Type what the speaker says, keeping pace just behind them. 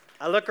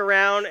I look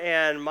around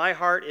and my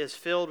heart is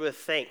filled with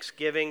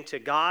thanksgiving to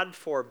God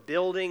for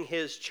building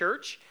His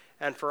church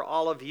and for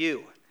all of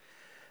you.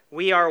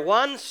 We are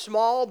one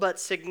small but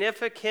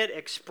significant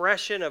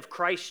expression of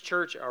Christ's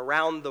church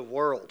around the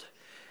world.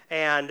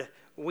 And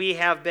we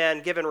have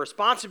been given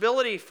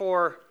responsibility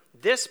for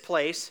this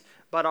place,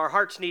 but our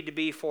hearts need to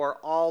be for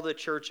all the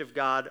church of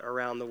God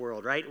around the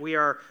world, right? We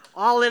are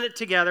all in it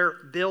together,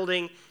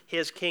 building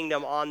His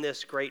kingdom on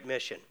this great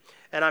mission.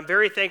 And I'm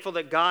very thankful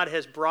that God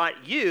has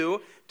brought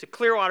you to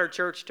Clearwater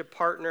Church to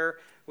partner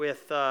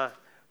with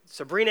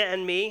Sabrina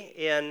and me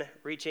in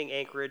reaching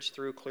Anchorage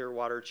through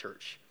Clearwater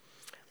Church.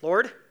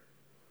 Lord,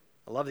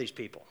 I love these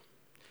people.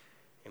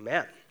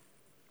 Amen.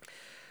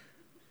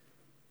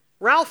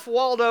 Ralph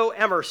Waldo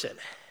Emerson.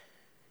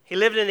 He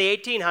lived in the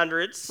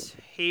 1800s.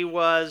 He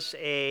was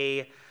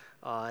an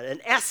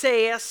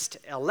essayist,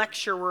 a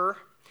lecturer.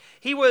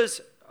 He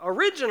was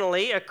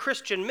originally a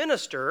Christian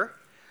minister,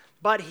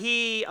 but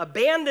he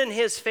abandoned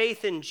his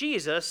faith in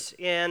Jesus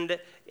and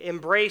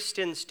embraced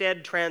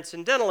instead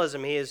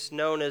transcendentalism. He is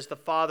known as the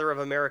father of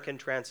American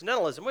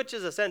transcendentalism, which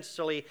is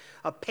essentially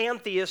a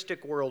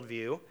pantheistic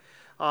worldview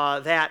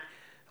that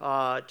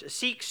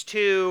seeks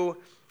to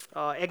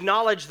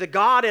acknowledge the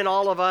God in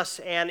all of us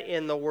and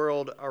in the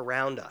world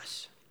around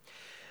us.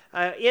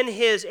 In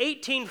his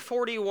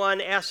 1841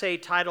 essay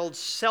titled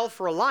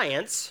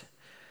Self-Reliance,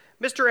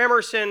 Mr.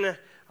 Emerson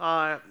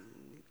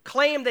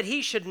claimed that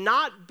he should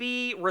not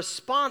be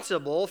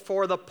responsible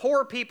for the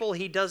poor people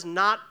he does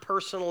not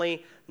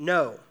personally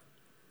know.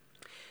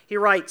 He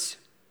writes,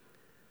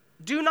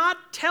 "Do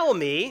not tell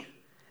me,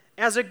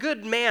 as a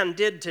good man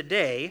did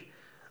today,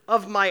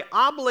 of my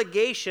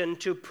obligation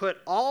to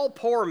put all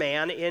poor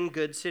men in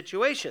good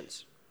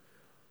situations.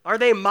 Are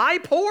they my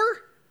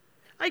poor?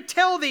 I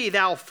tell thee,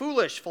 thou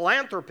foolish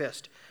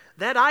philanthropist,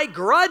 that I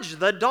grudge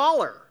the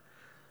dollar,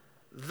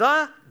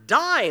 the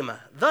dime,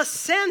 the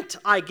cent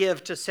I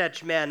give to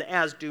such men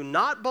as do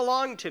not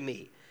belong to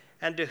me,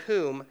 and to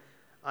whom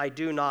I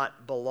do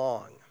not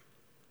belong."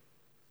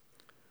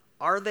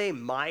 Are they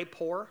my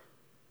poor?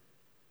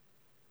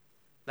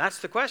 That's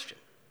the question.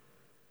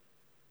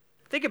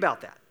 Think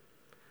about that.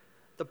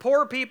 The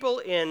poor people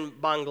in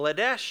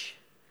Bangladesh,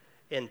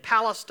 in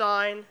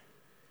Palestine,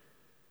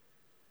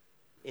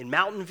 in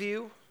Mountain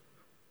View,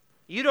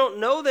 you don't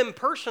know them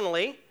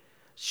personally.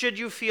 Should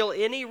you feel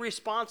any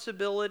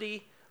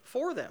responsibility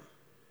for them?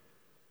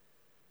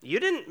 You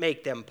didn't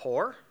make them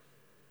poor.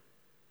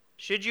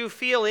 Should you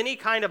feel any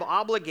kind of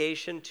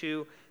obligation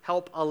to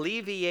help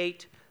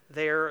alleviate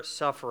their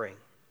suffering?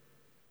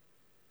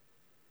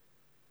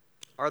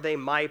 Are they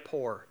my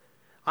poor?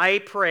 I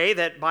pray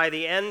that by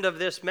the end of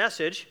this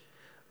message,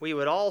 we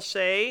would all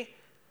say,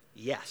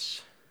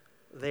 yes,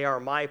 they are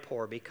my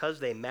poor because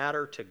they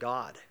matter to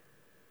God.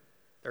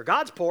 They're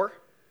God's poor.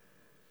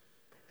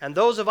 And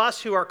those of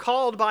us who are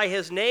called by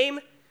His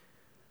name,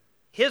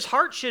 His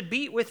heart should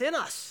beat within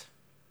us,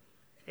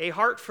 a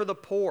heart for the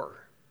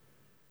poor.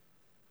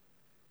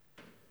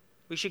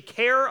 We should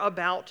care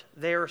about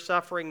their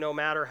suffering no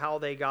matter how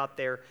they got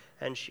there,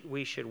 and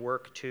we should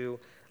work to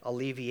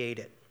alleviate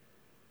it.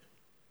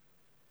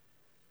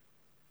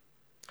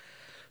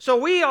 So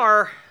we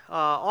are,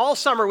 all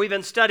summer we've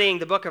been studying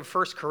the book of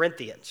 1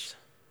 Corinthians.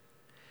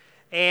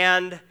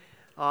 And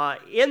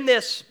in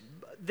this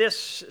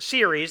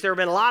series, there have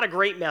been a lot of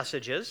great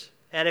messages.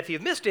 And if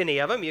you've missed any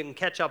of them, you can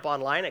catch up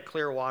online at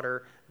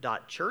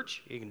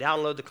clearwater.church. You can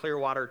download the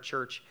Clearwater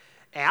Church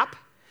app.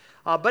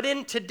 But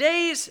in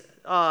today's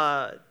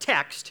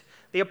text,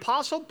 the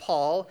Apostle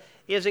Paul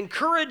is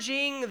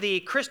encouraging the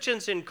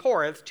Christians in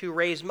Corinth to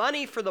raise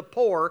money for the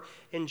poor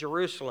in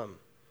Jerusalem,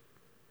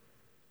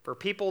 for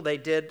people they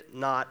did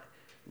not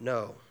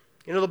know.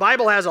 You know, the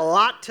Bible has a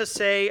lot to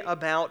say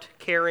about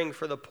caring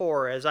for the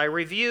poor. As I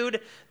reviewed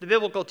the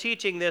biblical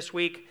teaching this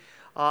week,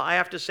 I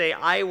have to say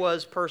I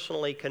was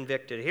personally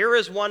convicted. Here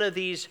is one of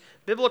these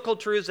biblical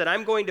truths that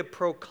I'm going to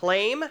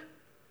proclaim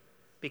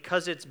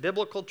because it's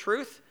biblical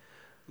truth,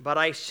 but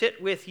I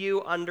sit with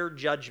you under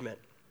judgment.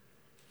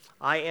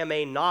 I am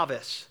a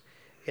novice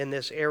in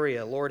this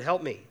area. Lord,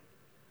 help me.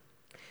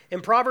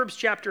 In Proverbs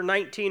chapter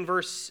 19,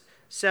 verse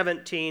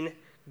 17,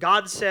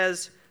 God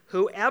says,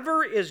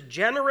 "Whoever is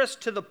generous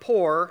to the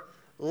poor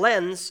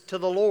lends to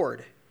the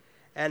Lord,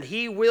 and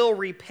He will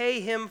repay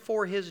him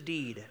for his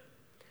deed."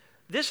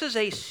 This is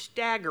a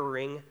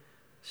staggering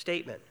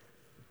statement.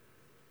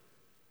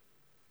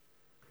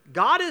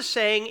 God is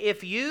saying,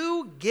 if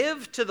you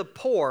give to the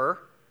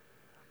poor,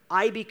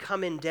 I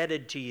become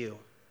indebted to you.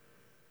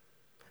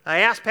 I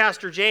asked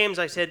Pastor James,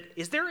 I said,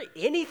 is there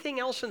anything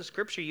else in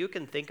Scripture you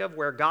can think of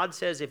where God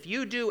says, if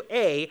you do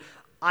A,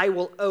 I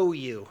will owe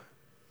you?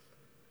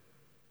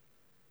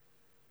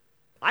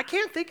 I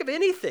can't think of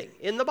anything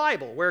in the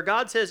Bible where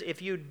God says,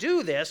 if you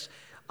do this,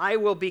 I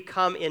will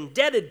become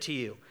indebted to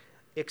you,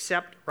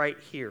 except right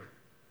here.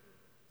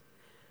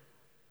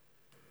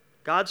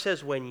 God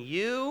says, when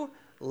you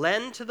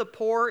lend to the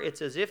poor,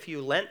 it's as if you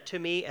lent to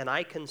me, and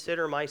I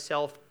consider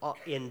myself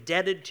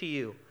indebted to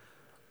you,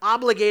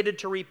 obligated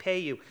to repay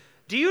you.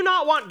 Do you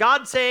not want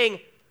God saying,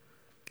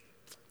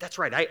 That's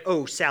right, I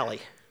owe Sally.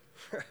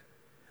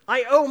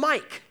 I owe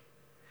Mike.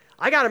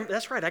 I got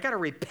to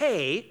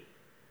repay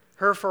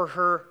her for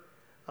her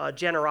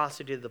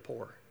generosity to the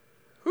poor.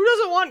 Who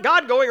doesn't want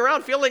God going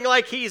around feeling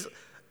like he's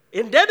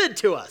indebted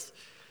to us?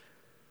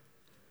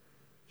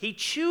 He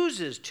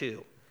chooses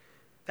to.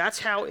 That's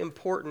how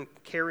important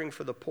caring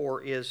for the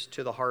poor is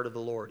to the heart of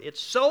the Lord. It's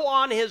so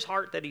on his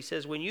heart that he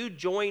says, when you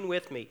join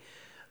with me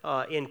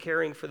in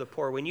caring for the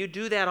poor, when you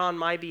do that on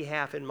my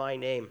behalf in my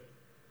name,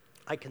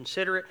 I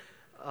consider it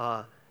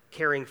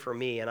caring for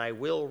me, and I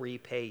will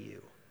repay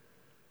you.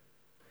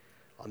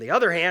 On the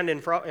other hand, in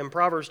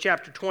Proverbs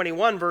chapter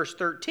 21, verse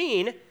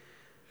 13,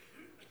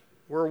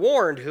 we're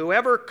warned,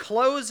 whoever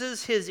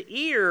closes his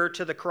ear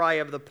to the cry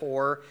of the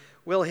poor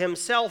will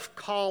himself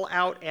call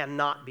out and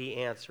not be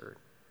answered.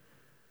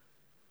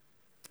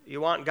 You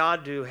want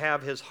God to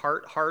have his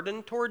heart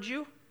hardened towards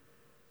you?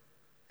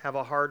 Have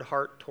a hard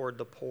heart toward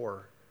the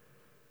poor.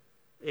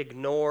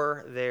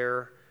 Ignore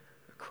their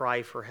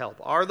cry for help.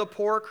 Are the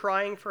poor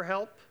crying for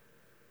help?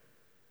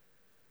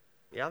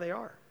 Yeah, they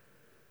are.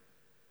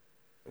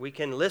 We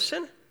can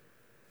listen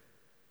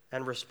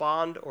and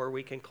respond, or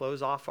we can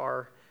close off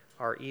our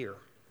ear.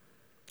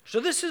 So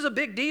this is a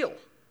big deal.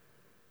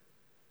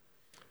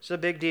 It's a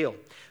big deal.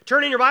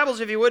 Turn in your Bibles,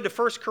 if you would, to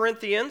 1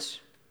 Corinthians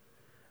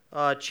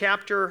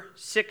chapter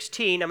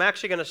 16. I'm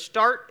actually going to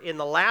start in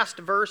the last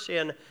verse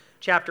in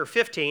chapter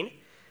 15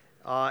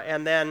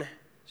 and then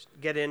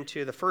get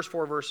into the first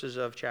 4 verses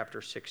of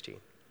chapter 16.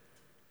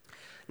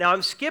 Now,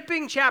 I'm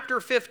skipping chapter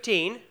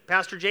 15.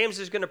 Pastor James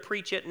is going to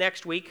preach it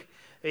next week.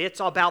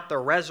 It's about the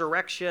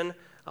resurrection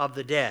of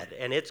the dead,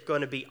 and it's going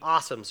to be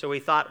awesome. So we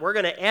thought we're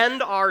going to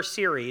end our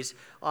series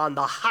on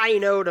the high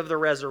note of the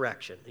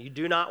resurrection. You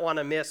do not want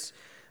to miss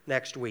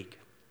next week.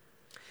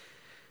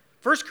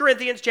 1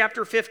 Corinthians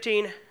chapter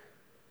 15,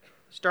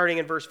 starting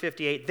in verse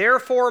 58.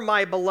 Therefore,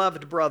 my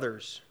beloved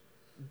brothers,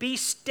 be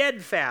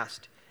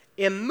steadfast,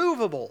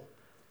 immovable,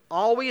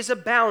 always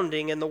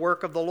abounding in the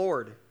work of the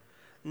Lord,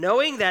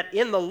 knowing that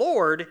in the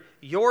Lord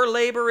your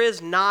labor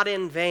is not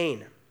in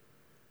vain.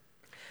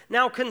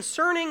 Now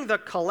concerning the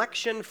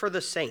collection for the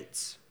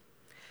saints,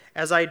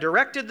 as I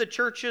directed the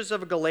churches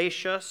of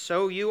Galatia,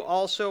 so you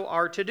also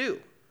are to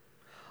do.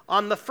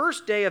 On the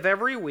first day of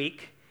every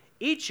week,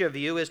 each of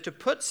you is to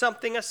put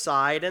something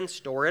aside and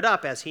store it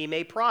up as he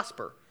may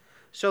prosper,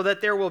 so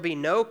that there will be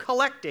no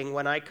collecting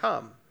when I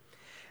come.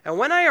 And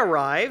when I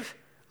arrive,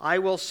 I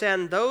will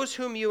send those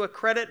whom you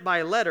accredit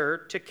by letter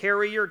to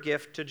carry your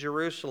gift to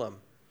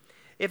Jerusalem.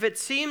 If it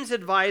seems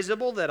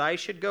advisable that I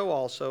should go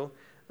also,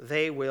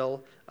 they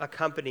will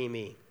accompany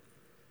me.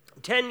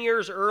 10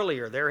 years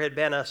earlier, there had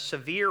been a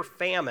severe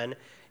famine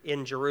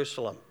in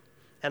Jerusalem.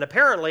 And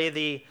apparently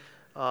the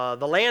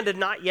land had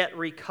not yet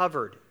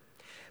recovered.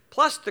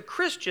 Plus, the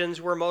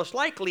Christians were most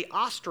likely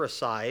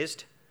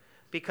ostracized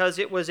because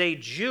it was a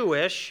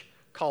Jewish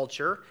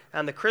culture,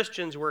 and the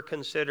Christians were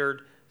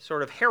considered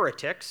sort of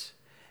heretics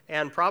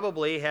and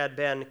probably had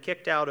been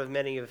kicked out of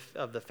many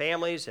of the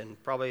families,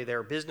 and probably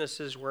their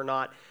businesses were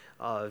not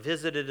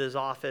visited as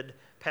often,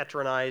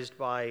 patronized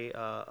by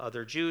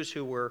other Jews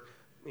who were,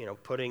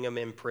 putting them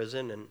in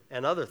prison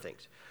and other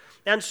things.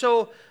 And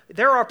so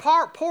there are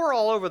poor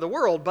all over the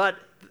world, but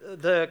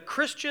the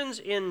Christians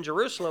in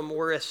Jerusalem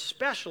were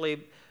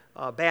especially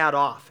bad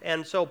off.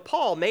 And so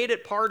Paul made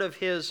it part of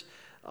his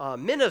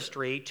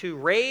ministry to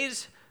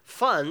raise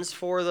funds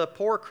for the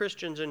poor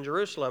Christians in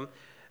Jerusalem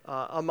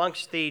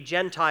amongst the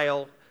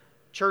Gentile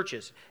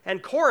churches.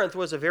 And Corinth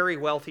was a very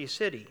wealthy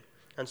city.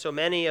 And so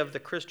many of the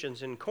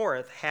Christians in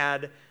Corinth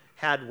had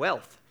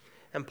wealth.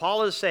 And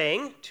Paul is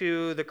saying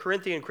to the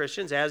Corinthian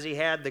Christians, as he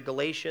had the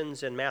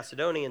Galatians and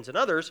Macedonians and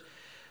others,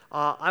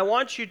 I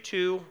want you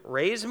to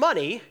raise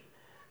money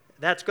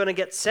that's going to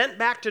get sent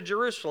back to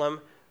Jerusalem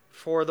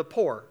for the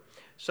poor.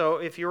 So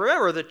if you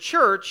remember, the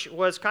church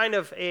was kind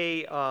of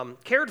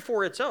cared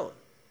for its own.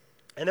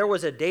 And there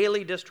was a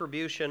daily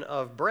distribution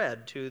of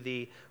bread to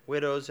the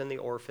widows and the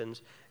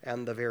orphans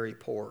and the very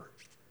poor.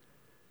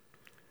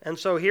 And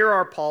so here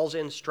are Paul's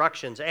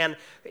instructions. And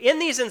in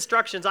these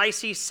instructions, I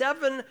see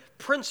 7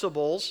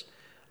 principles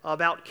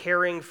about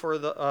caring for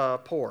the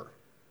poor.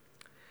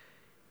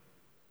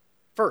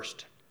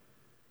 First,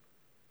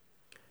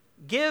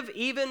 give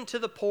even to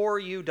the poor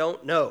you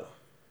don't know.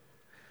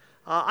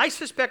 I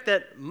suspect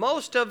that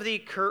most of the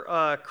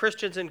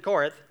Christians in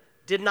Corinth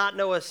did not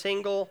know a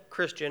single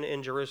Christian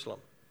in Jerusalem.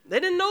 They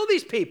didn't know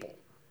these people.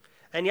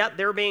 And yet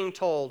they're being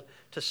told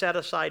to set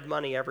aside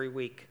money every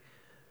week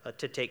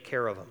to take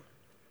care of them.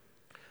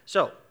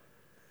 So,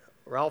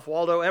 Ralph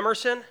Waldo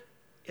Emerson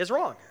is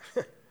wrong.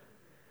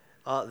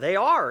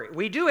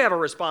 We do have a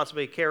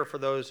responsibility to care for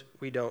those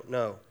we don't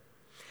know.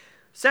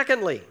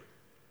 Secondly,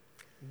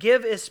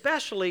 give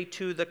especially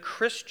to the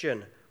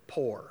Christian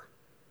poor.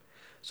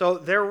 So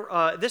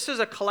this is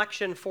a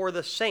collection for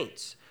the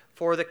saints,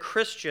 for the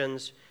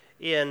Christians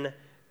in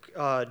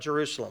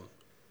Jerusalem.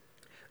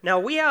 Now,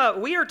 we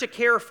are to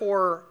care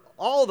for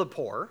all the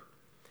poor,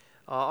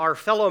 our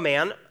fellow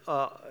man.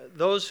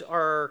 Those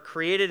are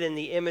created in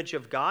the image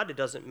of God. It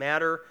doesn't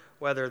matter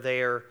whether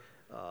they are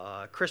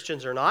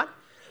Christians or not.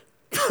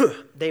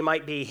 They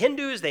might be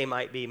Hindus, they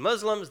might be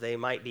Muslims, they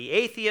might be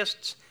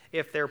atheists.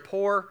 If they're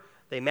poor,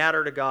 they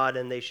matter to God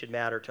and they should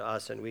matter to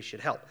us and we should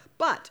help.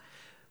 But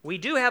we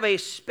do have a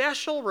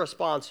special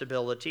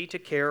responsibility to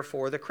care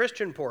for the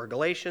Christian poor.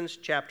 Galatians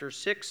chapter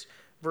 6,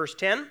 verse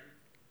 10.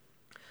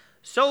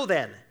 So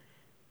then,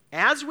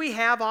 as we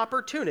have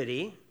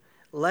opportunity,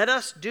 let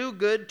us do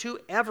good to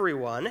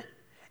everyone,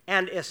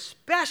 and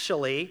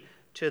especially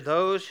to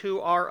those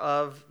who are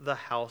of the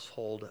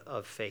household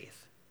of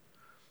faith.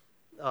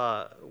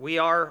 We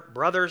are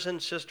brothers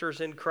and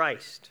sisters in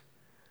Christ.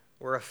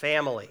 We're a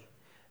family.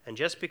 And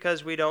just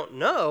because we don't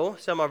know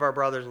some of our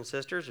brothers and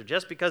sisters, or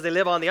just because they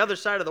live on the other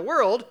side of the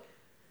world,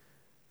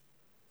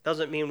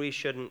 doesn't mean we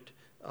shouldn't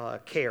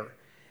care.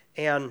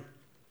 And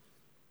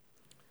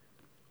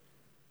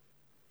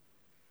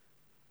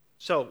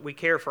so we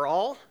care for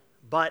all,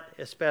 but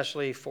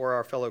especially for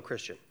our fellow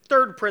Christian.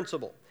 Third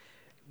principle,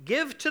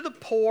 give to the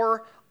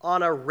poor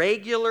on a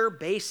regular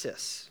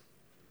basis.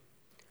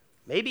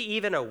 Maybe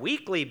even a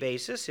weekly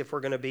basis if we're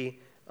going to be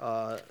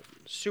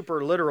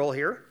super literal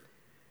here.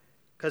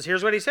 Because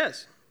here's what he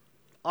says.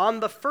 On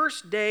the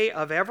first day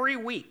of every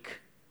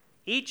week,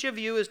 each of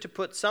you is to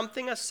put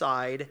something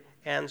aside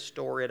and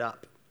store it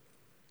up.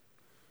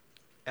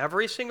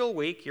 Every single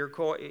week,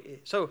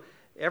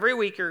 every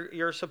week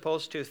you're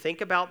supposed to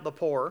think about the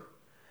poor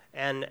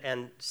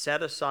and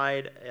set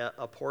aside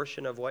a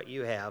portion of what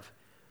you have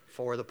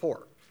for the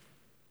poor.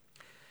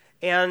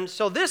 And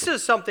so this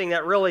is something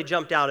that really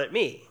jumped out at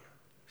me.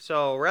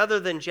 So rather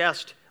than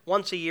just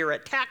once a year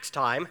at tax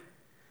time,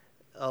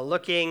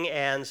 looking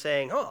and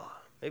saying, oh,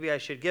 maybe I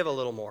should give a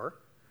little more,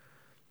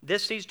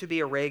 this needs to be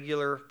a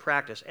regular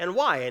practice. And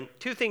why? And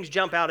two things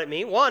jump out at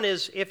me. One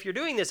is if you're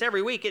doing this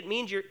every week, it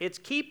means it's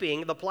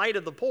keeping the plight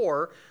of the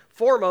poor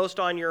foremost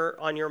on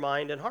your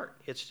mind and heart.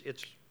 It's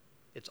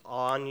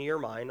on your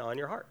mind, on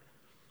your heart.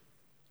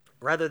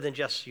 Rather than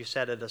just you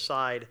set it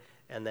aside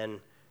and then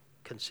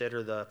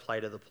consider the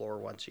plight of the poor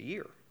once a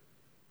year.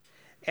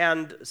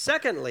 And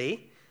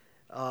secondly,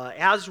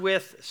 as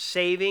with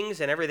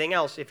savings and everything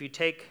else, if you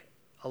take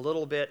a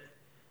little bit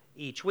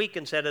each week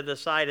and set it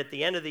aside, at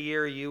the end of the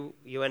year, you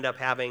end up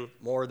having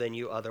more than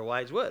you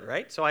otherwise would,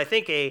 right? So I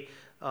think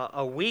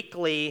a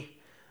weekly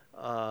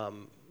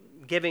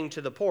giving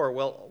to the poor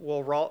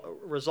will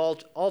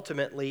result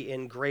ultimately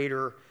in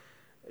greater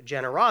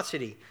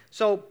generosity.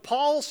 So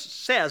Paul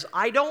says,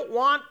 I don't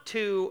want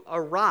to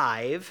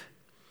arrive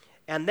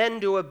and then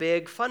do a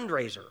big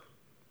fundraiser.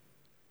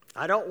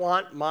 I don't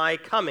want my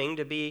coming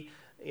to be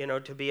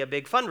a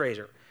big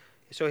fundraiser.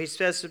 So he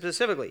says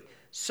specifically,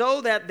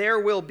 so that there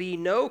will be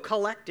no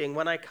collecting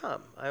when I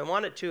come. I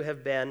want it to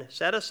have been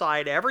set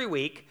aside every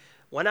week.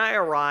 When I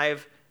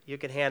arrive, you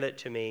can hand it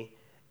to me,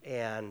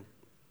 and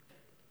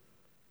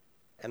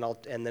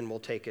then we'll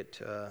take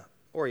it,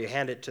 or you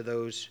hand it to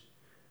those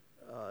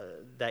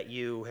that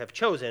you have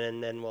chosen,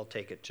 and then we'll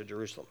take it to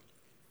Jerusalem.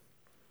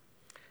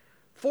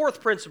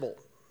 Fourth principle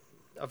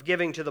of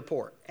giving to the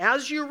poor.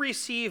 As you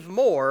receive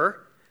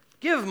more,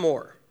 give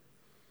more.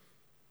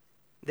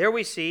 There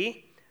we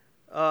see,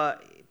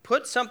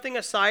 put something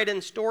aside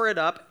and store it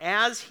up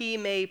as he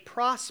may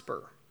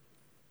prosper.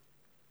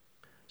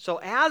 So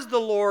as the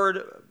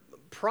Lord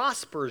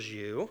prospers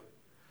you,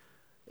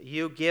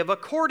 you give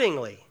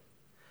accordingly.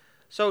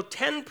 So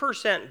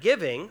 10%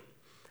 giving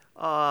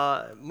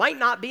might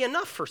not be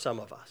enough for some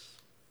of us.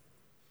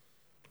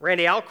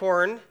 Randy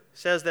Alcorn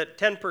says that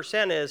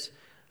 10% is,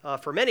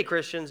 for many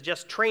Christians,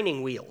 just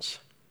training wheels.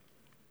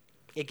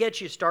 It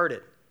gets you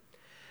started.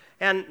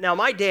 And now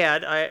my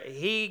dad,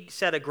 he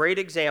set a great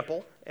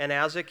example, and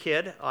as a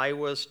kid, I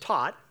was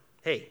taught,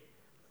 hey,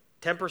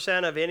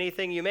 10% of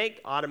anything you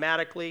make,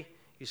 automatically,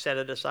 you set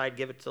it aside,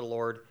 give it to the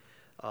Lord.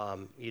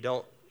 You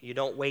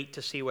don't wait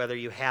to see whether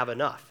you have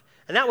enough.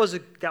 And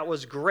that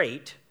was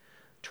great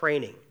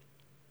training.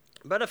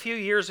 But a few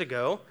years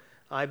ago,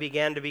 I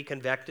began to be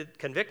convicted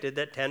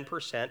that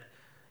 10%,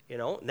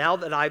 now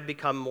that I've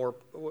become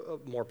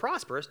more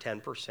prosperous,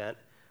 10%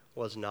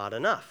 was not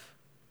enough.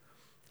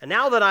 And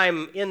now that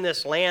I'm in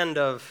this land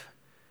of,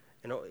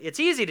 it's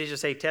easy to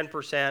just say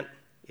 10%,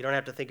 you don't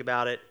have to think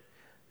about it.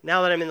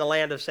 Now that I'm in the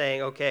land of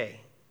saying, okay,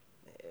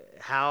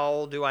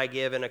 how do I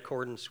give in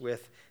accordance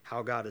with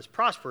how God has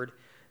prospered?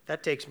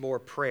 That takes more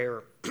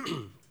prayer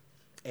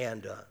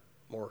and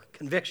more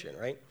conviction,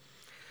 right?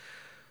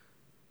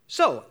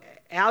 So,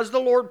 as the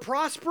Lord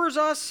prospers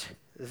us,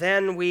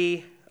 then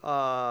we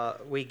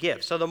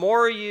give. So the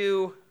more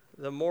you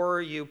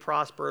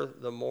prosper,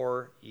 the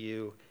more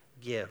you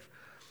give.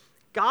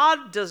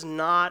 God does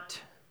not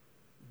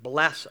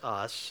bless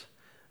us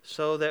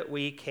so that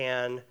we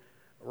can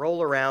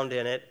roll around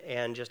in it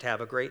and just have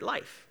a great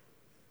life.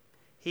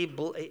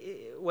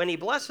 When he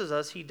blesses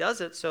us, he does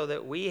it so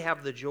that we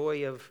have the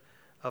joy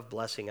of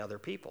blessing other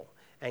people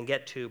and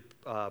get to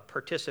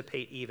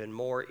participate even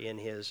more in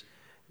his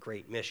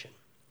great mission.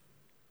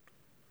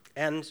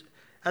 And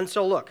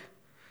so look,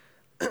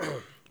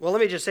 well,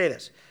 let me just say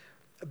this.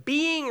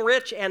 Being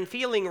rich and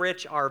feeling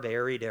rich are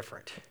very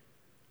different.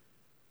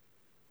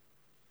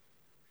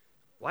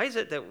 Why is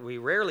it that we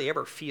rarely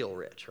ever feel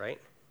rich, right?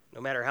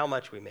 no matter how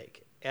much we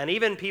make. And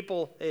even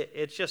people,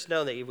 it's just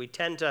known that you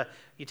tend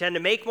to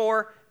make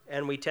more,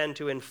 and we tend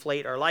to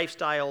inflate our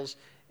lifestyles.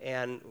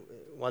 And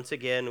once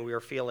again,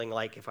 we're feeling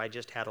like if I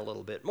just had a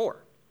little bit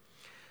more.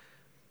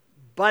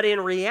 But in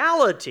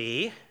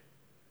reality,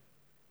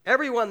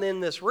 everyone in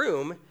this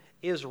room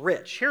is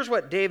rich. Here's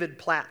what David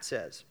Platt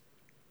says,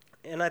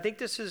 and I think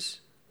this is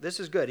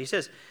good. He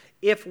says,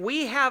 if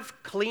we have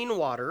clean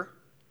water,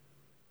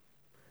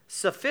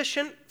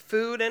 sufficient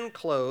food and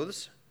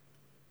clothes,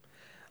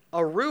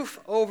 a roof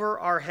over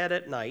our head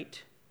at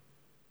night,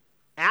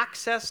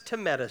 access to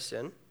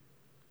medicine,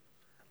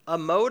 a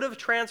mode of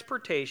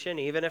transportation,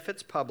 even if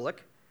it's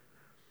public,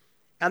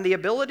 and the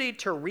ability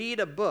to read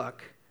a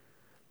book,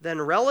 then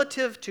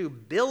relative to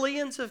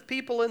billions of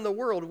people in the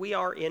world, we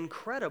are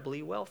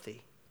incredibly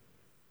wealthy.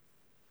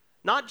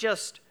 Not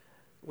just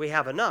we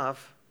have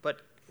enough,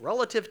 but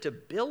relative to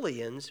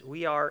billions,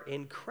 we are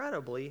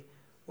incredibly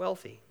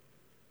wealthy.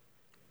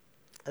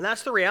 And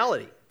that's the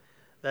reality,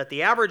 that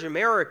the average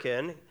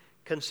American,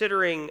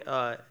 considering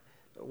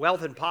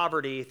wealth and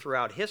poverty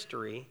throughout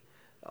history,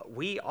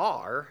 we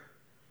are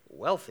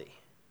wealthy.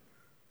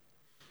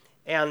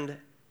 And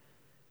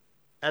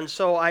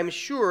so I'm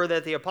sure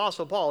that the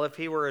Apostle Paul, if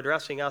he were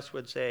addressing us,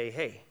 would say,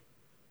 hey,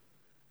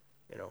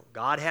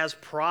 God has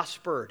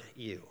prospered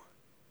you.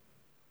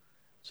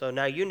 So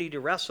now you need to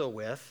wrestle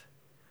with,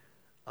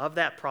 of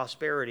that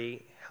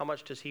prosperity, how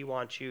much does he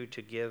want you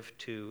to give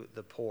to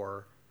the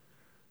poor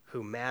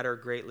who matter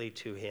greatly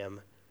to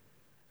him,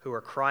 who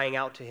are crying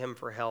out to him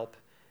for help,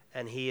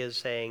 and he is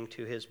saying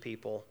to his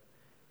people,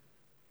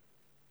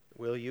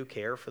 will you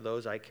care for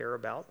those I care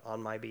about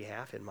on my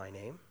behalf in my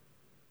name?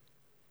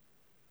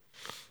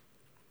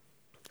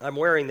 I'm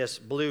wearing this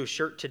blue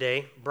shirt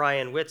today.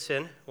 Brian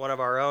Whitson, one of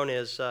our own,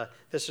 this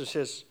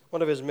is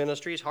one of his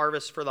ministries,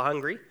 Harvest for the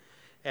Hungry,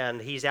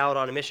 and he's out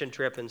on a mission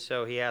trip, and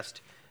so he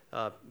asked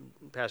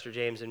Pastor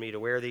James and me to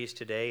wear these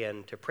today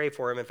and to pray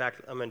for him. In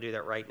fact, I'm going to do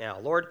that right now.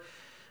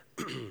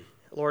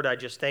 Lord, I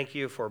just thank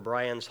you for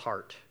Brian's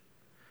heart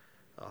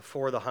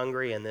for the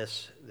hungry and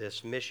this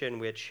mission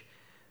which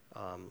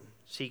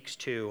seeks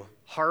to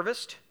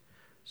harvest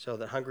so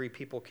that hungry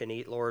people can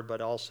eat, Lord,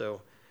 but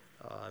also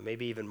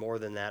maybe even more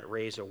than that,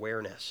 raise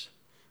awareness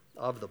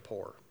of the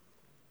poor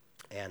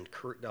and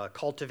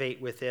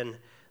cultivate within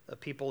the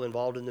people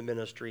involved in the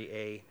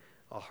ministry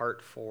a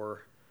heart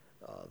for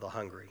the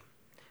hungry.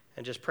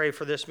 And just pray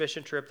for this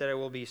mission trip that it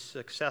will be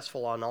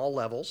successful on all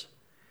levels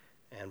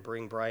and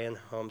bring Brian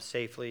home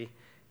safely.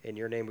 In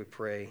your name we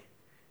pray,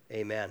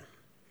 amen.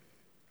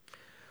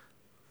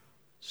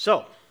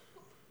 So,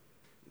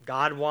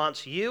 God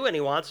wants you and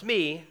he wants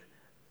me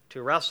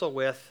to wrestle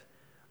with,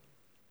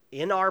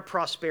 in our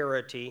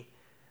prosperity,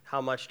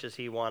 how much does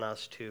he want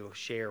us to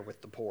share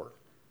with the poor?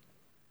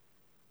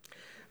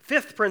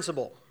 Fifth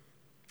principle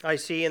I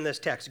see in this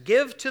text: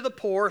 give to the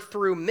poor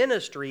through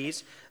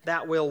ministries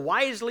that will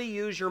wisely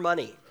use your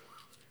money.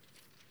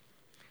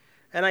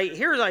 And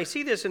I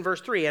see this in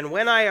verse 3. And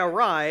when I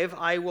arrive,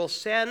 I will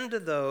send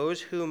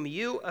those whom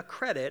you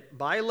accredit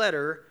by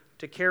letter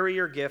to carry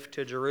your gift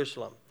to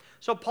Jerusalem.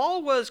 So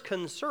Paul was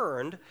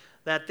concerned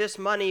that this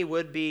money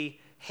would be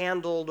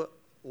handled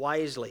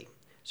wisely.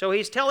 So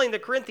he's telling the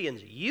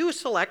Corinthians, you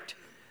select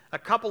a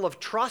couple of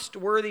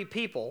trustworthy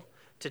people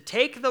to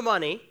take the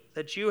money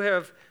that you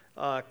have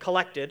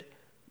collected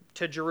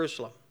to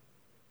Jerusalem.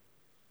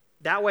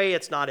 That way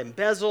it's not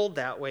embezzled.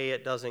 That way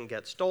it doesn't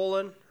get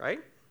stolen, right?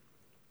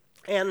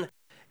 And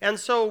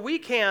so we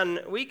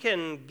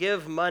can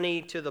give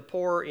money to the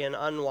poor in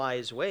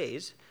unwise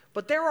ways,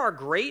 but there are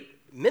great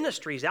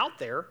ministries out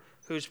there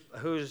whose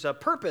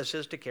purpose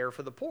is to care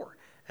for the poor.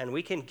 And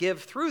we can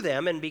give through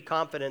them and be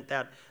confident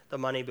that the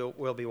money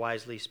will be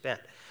wisely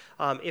spent.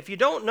 If you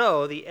don't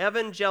know, the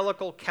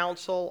Evangelical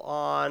Council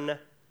on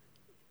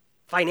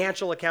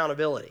Financial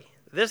Accountability,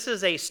 this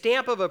is a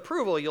stamp of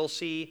approval you'll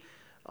see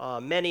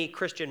many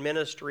Christian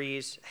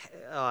ministries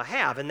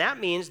have. And that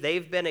means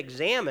they've been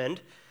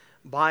examined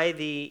by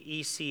the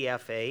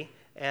ECFA,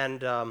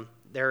 and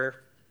they're,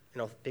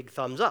 big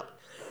thumbs up.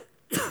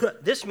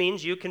 This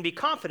means you can be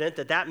confident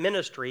that that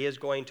ministry is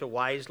going to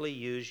wisely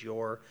use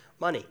your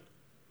money.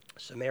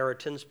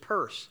 Samaritan's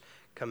Purse,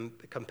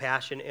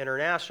 Compassion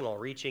International,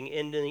 Reaching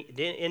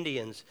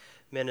Indians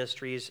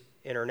Ministries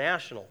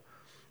International,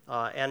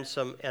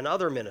 and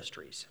other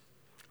ministries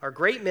are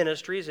great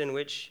ministries in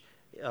which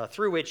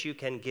through which you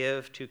can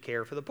give to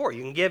care for the poor.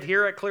 You can give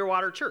here at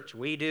Clearwater Church.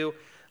 We do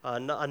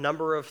a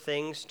number of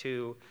things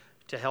to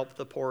help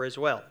the poor as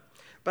well.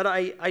 But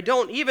I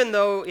don't, even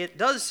though it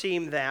does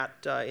seem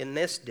that in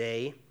this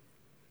day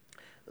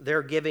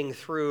they're giving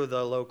through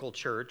the local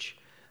church,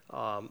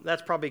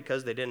 that's probably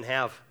because they didn't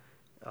have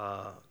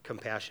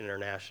Compassion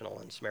International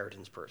and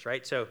Samaritan's Purse,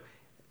 right? So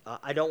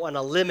I don't want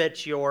to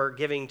limit your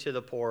giving to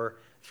the poor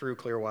through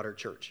Clearwater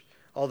Church,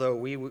 although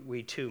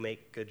we too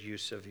make good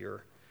use of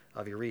your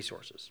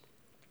resources.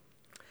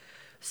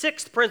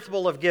 Sixth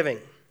principle of giving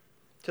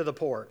to the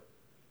poor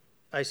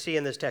I see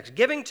in this text.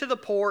 Giving to the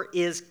poor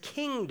is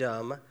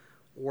kingdom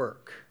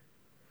work.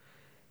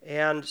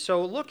 And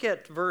so look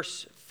at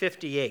verse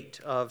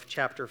 58 of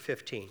chapter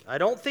 15. I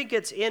don't think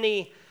it's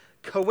any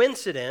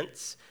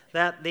coincidence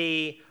that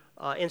the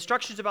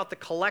instructions about the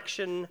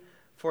collection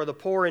for the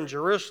poor in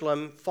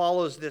Jerusalem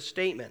follows this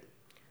statement.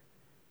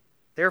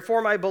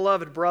 Therefore, my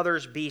beloved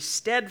brothers, be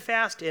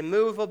steadfast,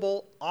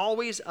 immovable,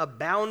 always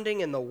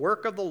abounding in the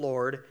work of the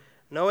Lord,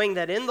 knowing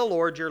that in the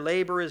Lord your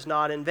labor is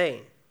not in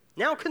vain.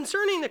 Now,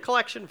 concerning the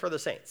collection for the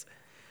saints,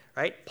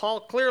 right?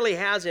 Paul clearly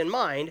has in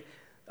mind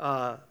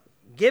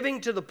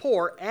giving to the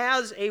poor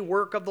as a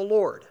work of the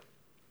Lord.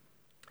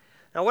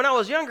 Now, when I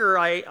was younger,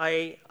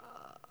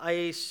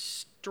 I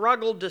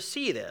struggled to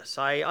see this.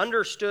 I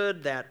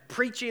understood that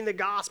preaching the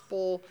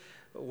gospel,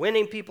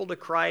 winning people to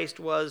Christ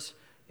was,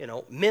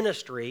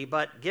 ministry,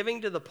 but giving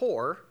to the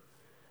poor,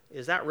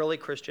 is that really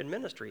Christian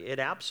ministry? It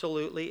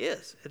absolutely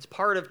is. It's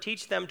part of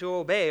teach them to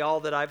obey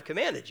all that I've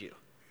commanded you.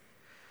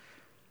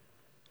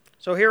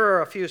 So here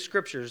are a few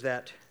scriptures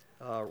that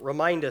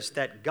remind us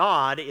that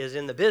God is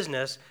in the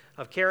business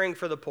of caring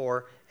for the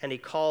poor, and he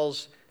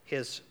calls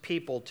his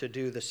people to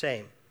do the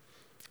same.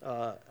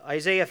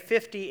 Isaiah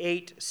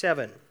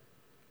 58:7.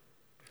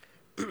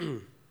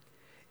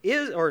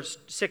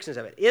 6 and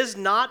 7. Is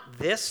not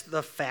this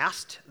the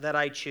fast that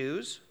I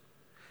choose?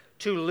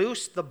 To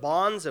loose the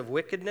bonds of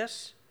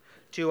wickedness,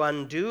 to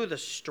undo the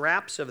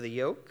straps of the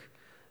yoke,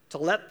 to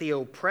let the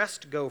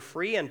oppressed go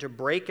free, and to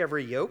break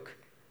every yoke?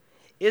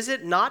 Is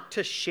it not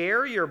to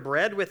share your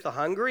bread with the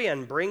hungry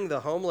and bring the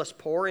homeless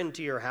poor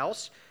into your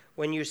house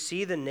when you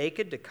see the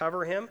naked to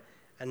cover him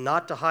and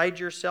not to hide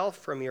yourself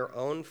from your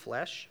own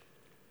flesh?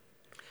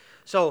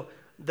 So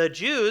the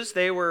Jews,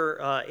 they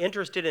were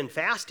interested in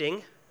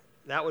fasting.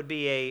 That would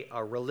be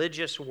a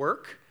religious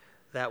work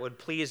that would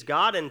please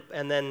God.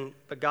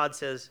 But God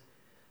says,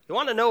 you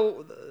want to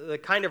know the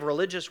kind of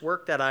religious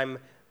work that I'm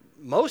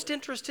most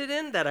interested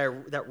in,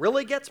 that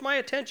really gets my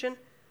attention?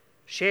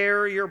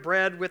 Share your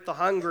bread with the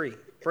hungry.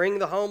 Bring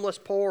the homeless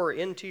poor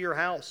into your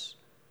house.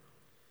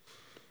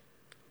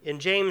 In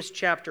James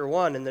chapter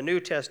 1 in the New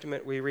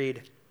Testament, we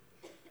read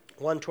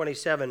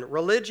 1:27,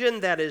 religion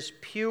that is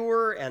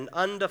pure and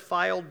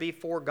undefiled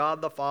before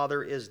God the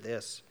Father is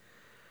this: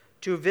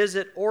 to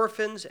visit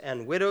orphans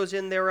and widows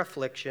in their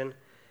affliction,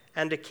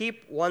 and to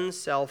keep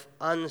oneself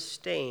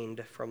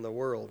unstained from the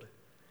world.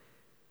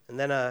 And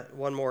then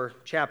one more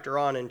chapter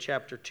on in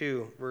chapter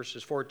 2,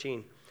 verses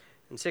 14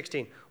 and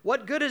 16.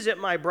 What good is it,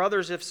 my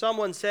brothers, if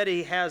someone said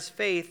he has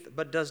faith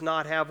but does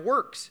not have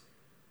works?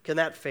 Can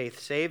that faith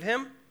save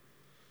him?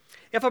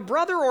 If a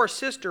brother or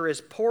sister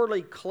is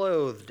poorly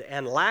clothed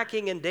and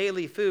lacking in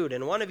daily food,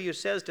 and one of you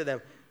says to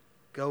them,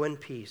 go in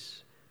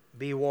peace,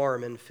 be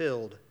warm and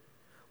filled,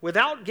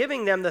 without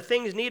giving them the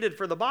things needed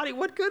for the body,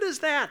 what good is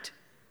that?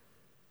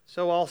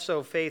 So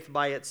also faith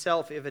by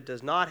itself, if it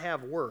does not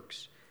have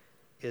works,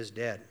 is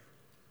dead.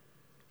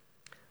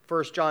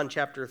 1 John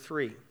chapter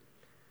 3,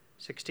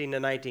 16 to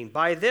 19.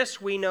 By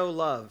this we know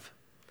love,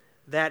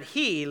 that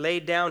he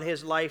laid down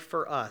his life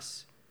for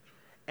us,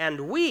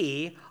 and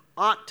we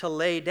ought to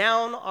lay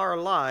down our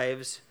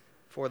lives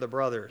for the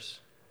brothers.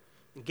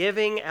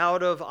 Giving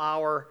out of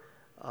our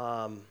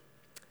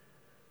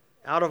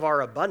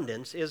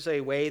abundance is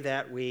a way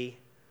that we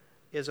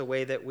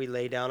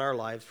lay down our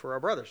lives for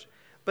our brothers.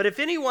 But if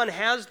anyone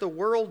has the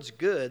world's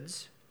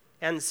goods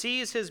and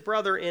sees his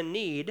brother in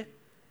need,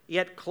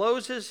 yet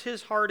closes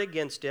his heart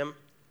against him,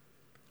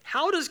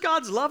 how does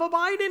God's love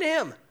abide in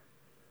him?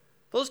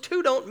 Those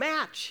two don't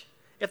match.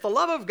 If the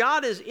love of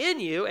God is in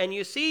you and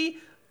you see,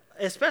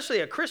 especially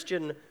a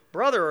Christian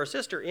brother or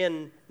sister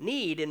in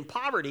need, in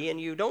poverty,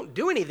 and you don't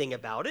do anything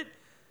about it,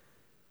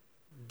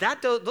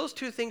 those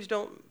two things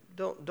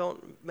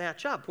don't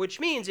match up. Which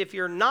means if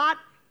you're not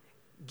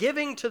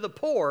giving to the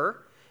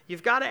poor,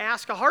 you've got to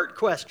ask a heart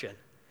question.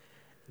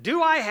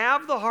 Do I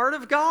have the heart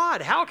of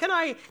God? How can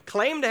I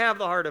claim to have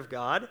the heart of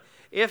God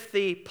if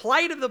the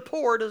plight of the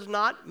poor does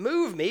not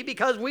move me?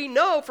 Because we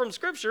know from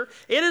Scripture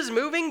it is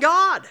moving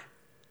God.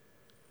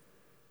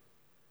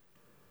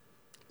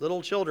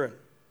 Little children,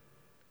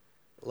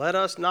 let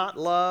us not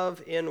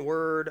love in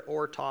word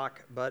or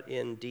talk, but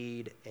in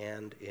deed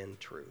and in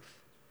truth.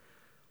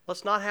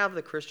 Let's not have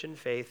the Christian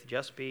faith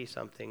just be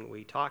something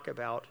we talk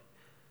about.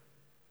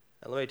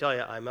 And let me tell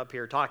you, I'm up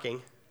here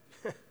talking,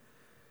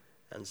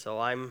 and so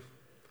I'm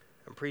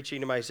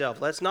preaching to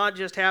myself. Let's not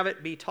just have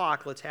it be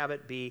talk. Let's have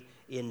it be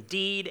in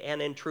deed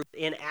and in truth,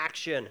 in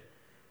action.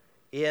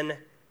 In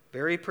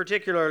very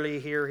particularly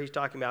here, he's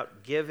talking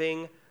about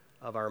giving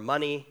of our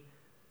money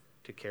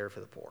to care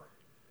for the poor.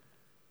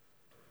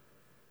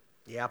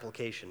 The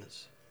application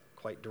is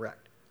quite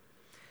direct.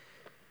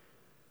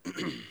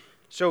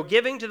 So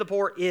giving to the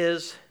poor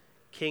is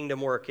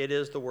kingdom work. It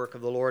is the work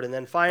of the Lord. And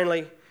then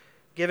finally,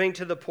 giving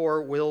to the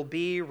poor will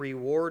be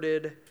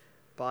rewarded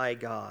by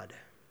God.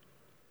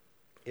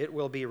 It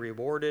will be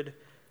rewarded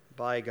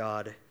by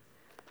God.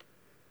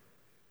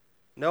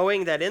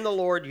 Knowing that in the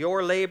Lord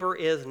your labor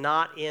is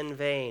not in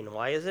vain.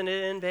 Why isn't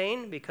it in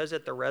vain? Because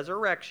at the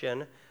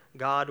resurrection,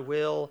 God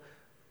will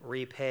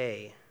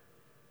repay.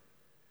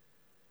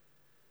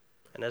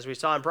 And as we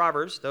saw in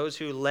Proverbs, those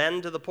who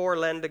lend to the poor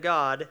lend to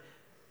God,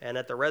 And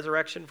at the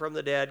resurrection from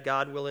the dead,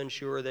 God will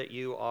ensure that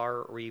you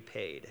are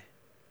repaid.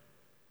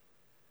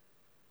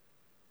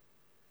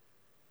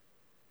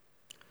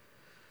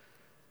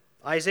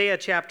 Isaiah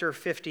chapter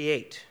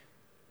 58,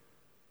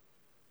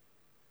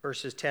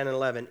 verses 10 and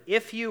 11.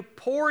 If you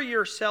pour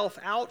yourself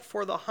out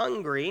for the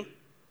hungry,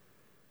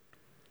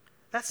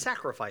 that's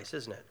sacrifice,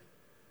 isn't it?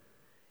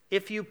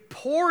 If you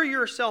pour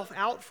yourself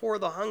out for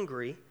the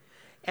hungry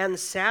and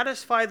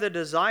satisfy the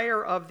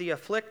desire of the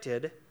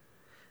afflicted,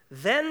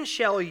 then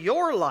shall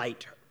your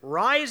light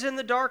rise in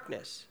the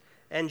darkness,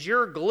 and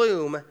your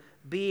gloom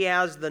be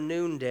as the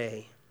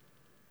noonday.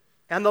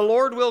 And the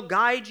Lord will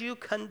guide you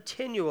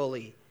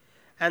continually,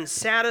 and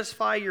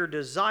satisfy your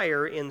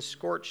desire in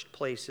scorched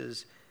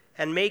places,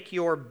 and make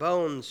your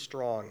bones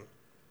strong.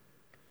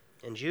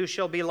 And you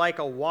shall be like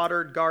a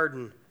watered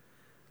garden,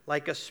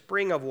 like a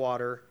spring of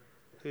water,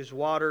 whose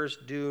waters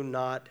do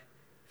not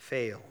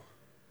fail.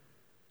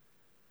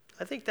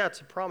 I think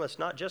that's a promise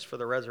not just for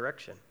the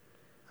resurrection.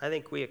 I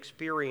think we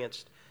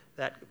experienced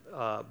that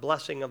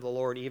blessing of the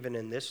Lord even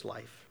in this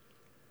life.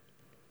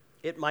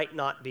 It might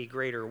not be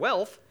greater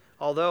wealth,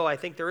 although I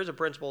think there is a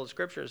principle in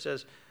Scripture that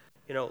says,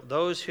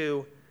 those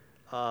who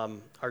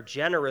are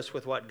generous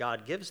with what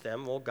God gives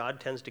them, well, God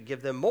tends to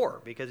give them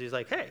more because he's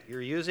like, hey,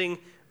 you're using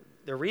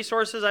the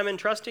resources I'm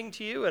entrusting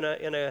to you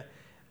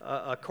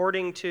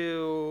according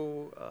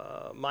to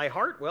my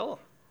heart. Well,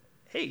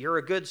 hey, you're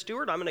a good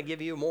steward. I'm going to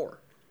give you more.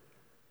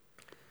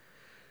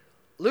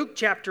 Luke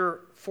chapter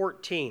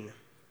 14,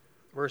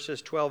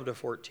 verses 12 to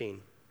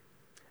 14.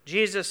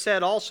 Jesus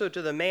said also to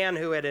the man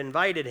who had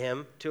invited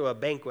him to a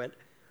banquet,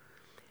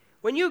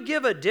 when you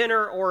give a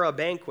dinner or a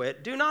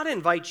banquet, do not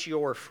invite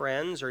your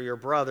friends or your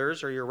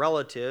brothers or your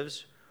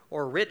relatives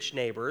or rich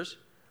neighbors,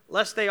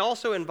 lest they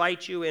also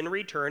invite you in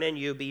return and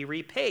you be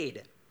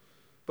repaid.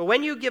 But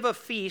when you give a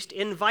feast,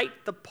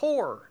 invite the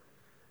poor,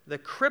 the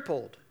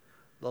crippled,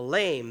 the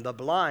lame, the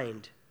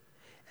blind,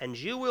 and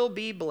you will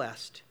be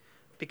blessed,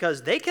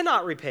 because they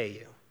cannot repay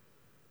you,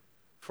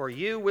 for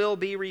you will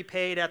be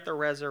repaid at the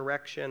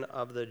resurrection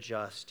of the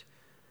just.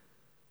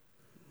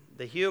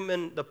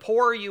 The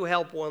poor you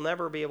help will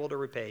never be able to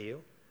repay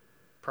you,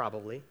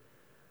 probably,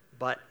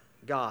 but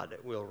God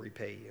will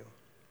repay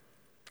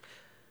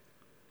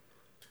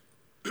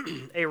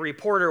you. A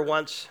reporter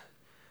once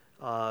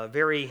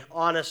very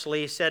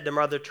honestly said to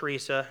Mother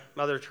Teresa,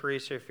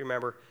 if you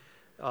remember,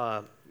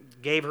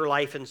 gave her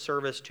life in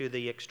service to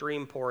the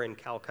extreme poor in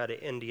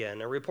Calcutta, India.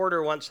 And a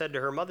reporter once said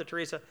to her, Mother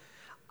Teresa,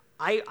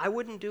 I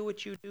wouldn't do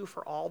what you do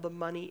for all the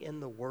money in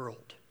the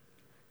world.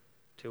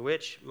 To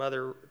which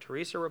Mother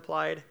Teresa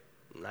replied,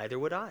 neither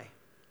would I.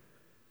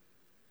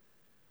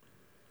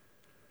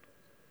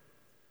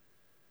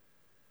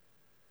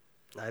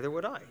 Neither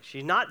would I.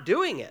 She's not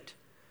doing it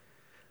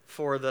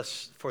for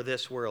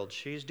this world.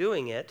 She's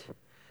doing it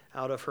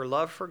out of her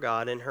love for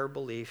God and her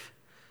belief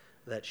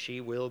that she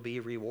will be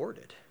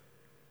rewarded.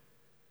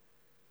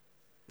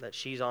 That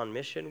she's on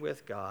mission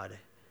with God,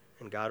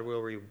 and God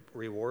will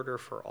reward her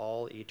for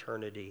all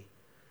eternity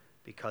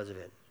because of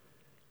it.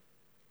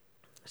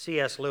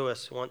 C.S.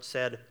 Lewis once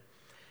said,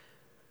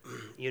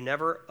 you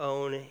never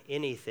own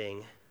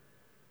anything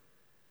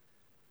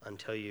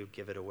until you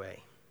give it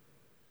away.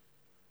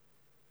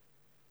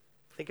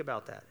 Think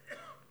about that.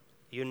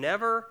 You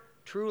never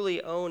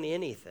truly own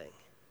anything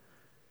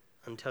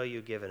until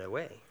you give it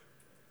away.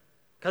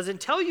 Because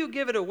until you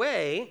give it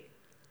away,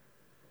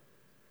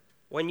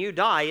 when you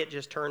die, it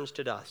just turns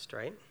to dust,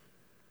 right?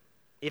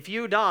 If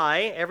you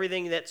die,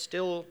 everything that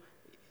still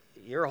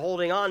you're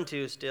holding on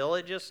to still,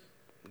 it just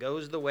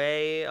goes the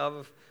way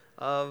of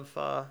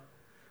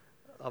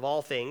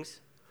all things.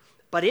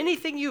 But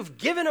anything you've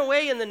given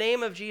away in the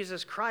name of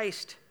Jesus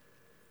Christ,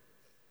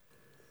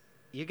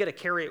 you get to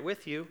carry it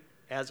with you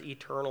as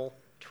eternal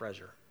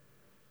treasure.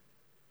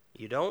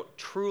 You don't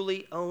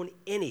truly own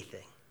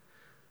anything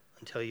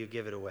until you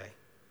give it away.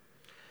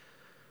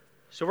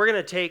 So we're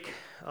going to take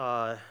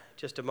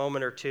just a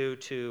moment or two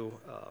to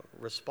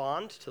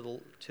respond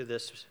to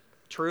this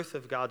truth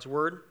of God's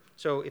Word.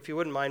 So if you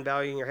wouldn't mind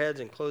bowing your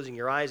heads and closing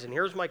your eyes, and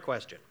here's my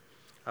question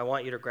I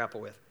want you to grapple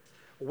with.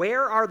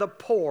 Where are the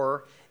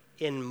poor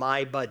in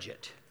my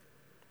budget?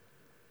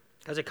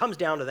 Because it comes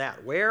down to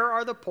that. Where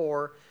are the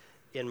poor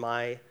in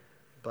my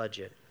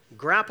budget?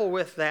 Grapple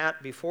with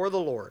that before the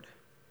Lord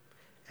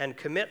and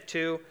commit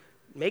to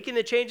making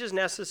the changes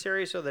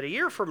necessary so that a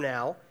year from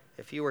now,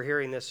 if you were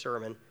hearing this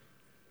sermon,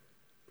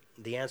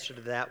 the answer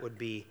to that would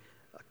be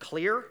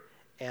clear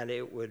and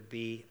it would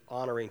be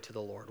honoring to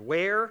the Lord.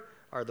 Where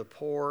are the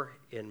poor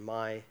in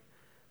my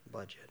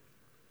budget?